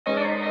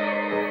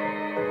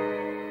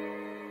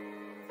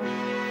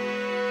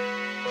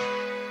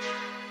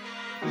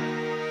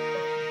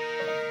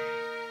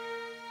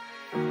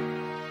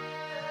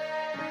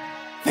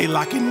They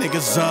locking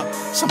niggas up,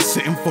 some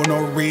sitting for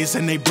no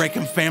reason. They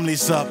breaking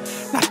families up,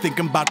 not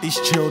thinking about these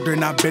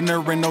children. I've been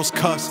there in those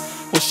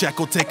cuffs, was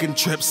shackled taking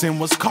trips and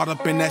was caught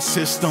up in that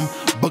system.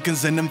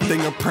 Bookings and them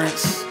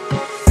fingerprints.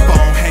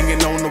 Phone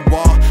hanging on the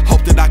wall,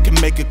 hope that I can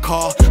make a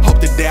call. Hope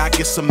today I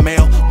get some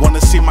mail,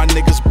 wanna see my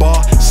niggas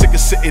ball. Sick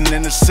of sitting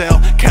in the cell,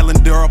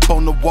 calendar up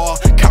on the wall.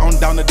 Counting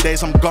down the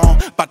days I'm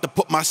gone, about to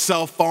put my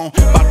cell phone.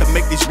 About to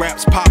make these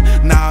raps pop,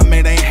 nah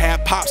man ain't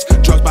had pops.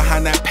 Drugs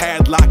behind that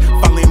padlock,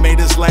 finally made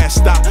his last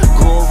stop.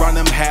 Grew around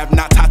them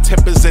have-nots, hot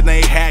tempers and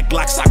they had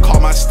Glocks. I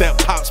call my step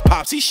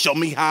pops, he show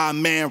me how a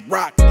man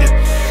rock.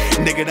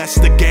 Nigga, that's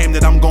the game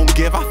that I'm gon'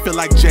 give. I feel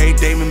like J.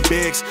 Damon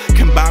Biggs.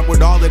 Combined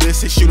with all of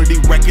this, it's unity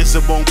records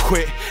that won't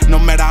quit. No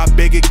matter how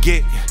big it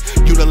get,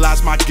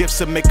 utilize my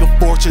gifts and make a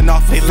fortune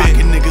off of it. They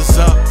locking niggas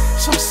up,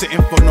 some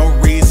sitting for no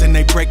reason.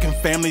 They breaking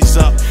families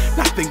up,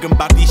 not thinking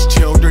about these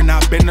children.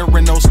 I've been there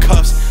in those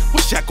cuffs,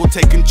 was shackled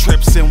taking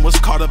trips and was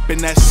caught up in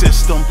that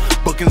system.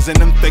 Bookings and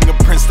them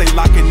fingerprints, they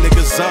locking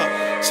niggas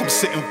up. Some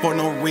sitting for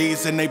no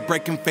reason, they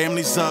breaking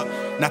families up,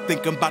 not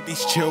thinking about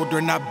these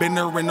children. I've been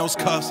there in those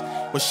cuffs,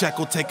 was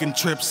shackled taking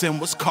trips and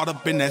was caught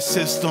up in that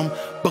system.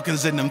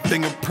 Bookings and them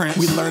fingerprints.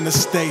 We learn to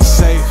stay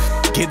safe,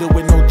 get it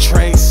with no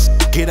trace.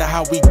 Get it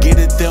how we get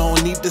it, they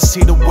don't need to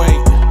see the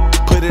weight.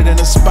 Put it in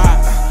a spot,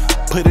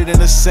 put it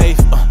in a safe.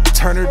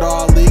 Turn it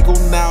all legal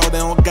now, they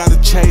don't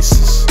gotta chase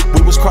us.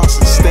 We was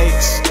crossing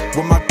states,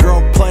 with my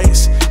girl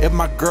plays. If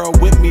my girl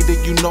with me,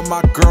 then you know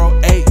my girl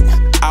ate.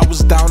 I was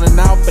down and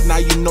out, but now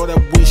you know that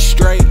we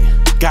straight.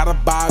 Gotta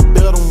buy a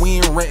building, we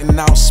ain't renting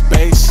out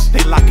space.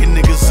 They locking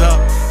niggas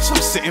up, some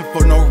sitting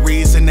for no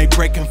reason. They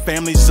breaking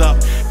families up,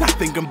 not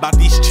thinking about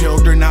these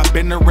children. I've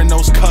been there in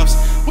those cuffs,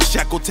 was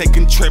shackled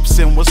taking trips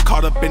and was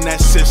caught up in that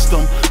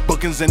system.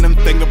 Bookings and them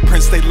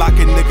fingerprints, they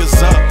locking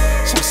niggas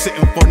up. Some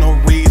sitting for no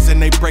reason,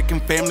 they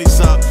breaking families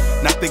up,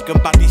 not thinking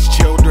about these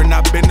children.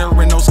 I've been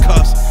there in those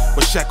cuffs,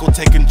 was shackled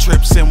taking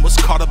trips and was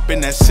caught up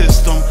in that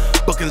system.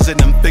 Bookings and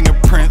them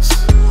fingerprints.